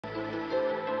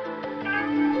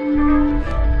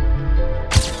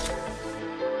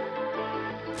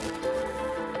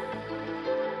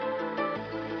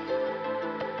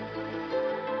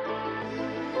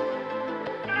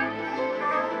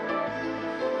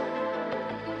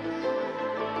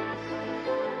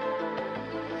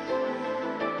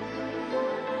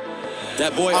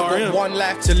Dat Boy RM. I got one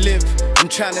life to live, I'm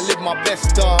trying to live my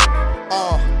best, dog.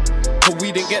 But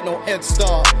we didn't get no head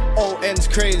start. Old end's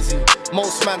crazy,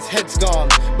 most man's head's gone.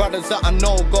 Brothers that I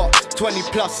know got 20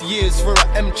 plus years for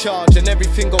an M charge, and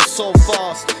everything goes so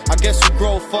fast. I guess we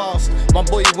grow fast. My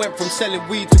boy went from selling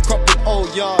weed to cropping old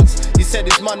yards. He said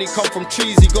his money come from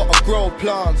trees, he gotta grow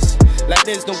plants. Like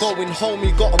there's no going home,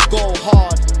 he gotta go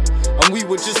hard. And we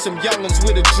were just some young'uns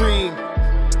with a dream.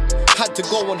 Had to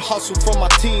go and hustle from my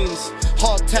teens.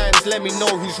 Hard times let me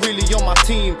know who's really on my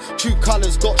team. True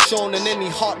colours got shown, and any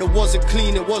heart that wasn't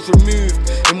clean, it was removed.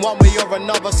 In one way or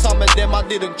another, some of them I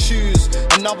didn't choose,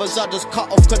 and others I just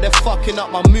cut off cause they're fucking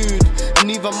up my mood.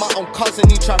 And even my own cousin,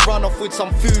 he tried run off with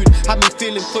some food. Had me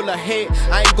feeling full of hate,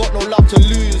 I ain't got no love to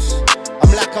lose.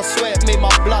 I'm like I swear it made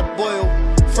my blood boil.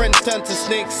 Friends turned to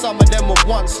snakes, some of them were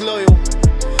once loyal.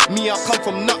 Me, I come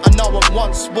from nothing, now I'm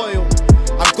once spoiled.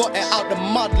 I got it out the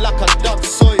mud like I dug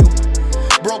soil.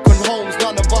 Broken homes,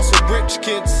 none of us are rich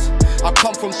kids. I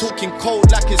come from talking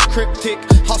code like it's cryptic.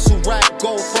 Hustle rap,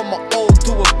 go from a old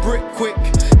to a brick quick.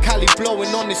 Cali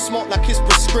blowing on this smoke like it's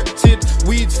prescripted.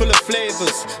 Weeds full of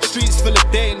flavors, streets full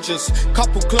of dangers.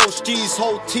 Couple close G's,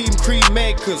 whole team cream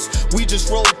makers. We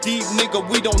just roll deep, nigga,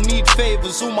 we don't need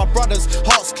favors. All my brothers,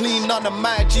 hearts clean, none of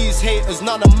my G's haters,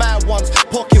 none of my ones.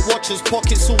 Pocket watchers,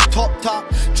 pockets all topped up.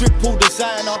 Triple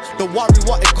designer, don't worry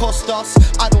what it cost us.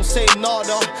 I don't say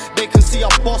nada, they can see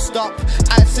I'm bossed up.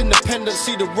 Ice independent,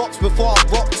 see the rocks before I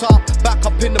rocked up. Back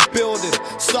up in the building,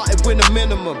 started with a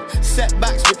minimum.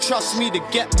 Setbacks, but trust me, the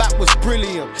get back was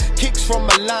brilliant. Kicks from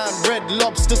Milan, Red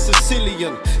Lobster,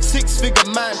 Sicilian.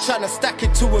 6-figure man trying to stack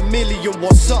it to $1 million,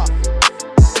 what's up?